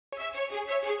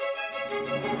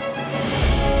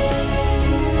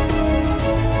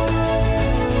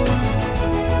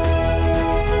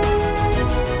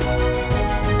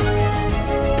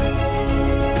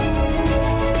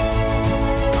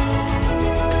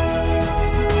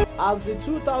As the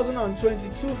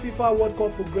 2022 FIFA World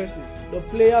Cup progresses, the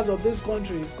players of these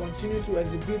countries continue to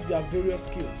exhibit their various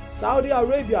skills. Saudi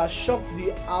Arabia shocked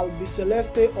the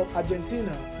Albiceleste of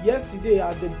Argentina yesterday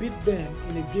as they beat them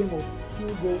in a game of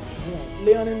 2-1.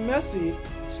 Lionel Messi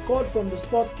scored from the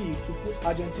spot kick to put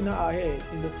Argentina ahead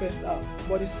in the first half,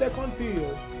 but the second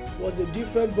period was a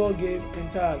different ball game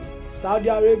entirely. Saudi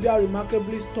Arabia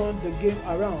remarkably turned the game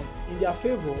around in their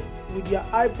favour with their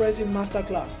high-pressing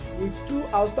masterclass, with two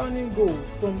outstanding goals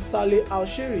from Saleh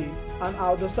Al-Shehri and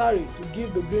Al-Dawsari to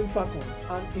give the Green Falcons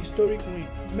an historic win.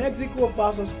 Mexico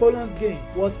vs Poland's game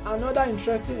was another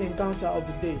interesting encounter of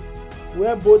the day,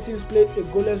 where both teams played a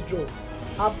goalless draw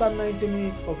after 90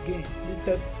 minutes of game.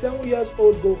 The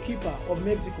 37-year-old goalkeeper of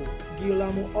Mexico,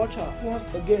 Guillermo, Ochoa, once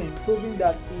again proving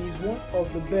that he is one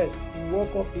of the best in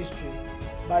World Cup history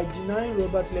by denying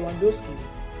Robert Lewandowski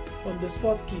from the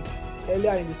spot kick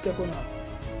earlier in the second half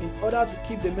in order to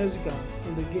keep the Mexicans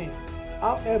in the game.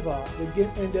 However, the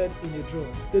game ended in a draw.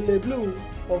 The Les Bleus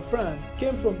of France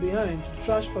came from behind to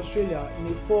thrash Australia in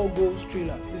a 4-goal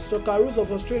thriller. The Socceroos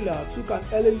of Australia took an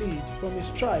early lead from a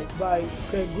strike by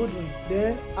Craig Goodwin.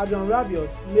 Then Adrian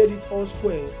Rabiot made it all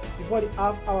square before the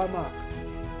half-hour mark.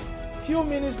 Few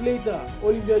minutes later,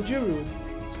 Olivier Giroud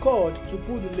scored to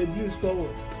put the Les Bleus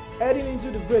forward. Heading into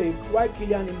the break, while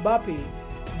Kylian Mbappe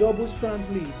doubles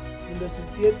France's lead in the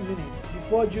 68th minute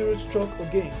before Giroud struck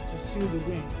again to seal the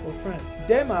win for France.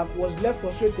 Denmark was left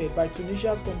frustrated by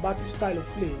Tunisia's combative style of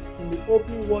play in the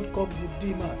opening World Cup Group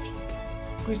D match.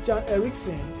 Christian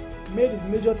Eriksen made his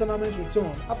major tournament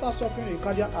return after suffering a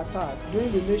cardiac attack during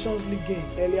the Nations League game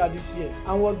earlier this year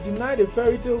and was denied a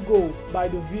fairy tale goal by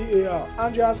the VAR.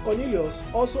 Andreas Cornelius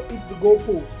also hit the goal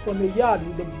post from a yard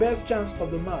with the best chance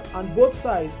of the match, and both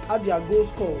sides had their goals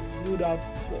scored ruled out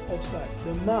for offside.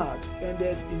 The match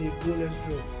ended in a goalless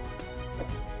draw.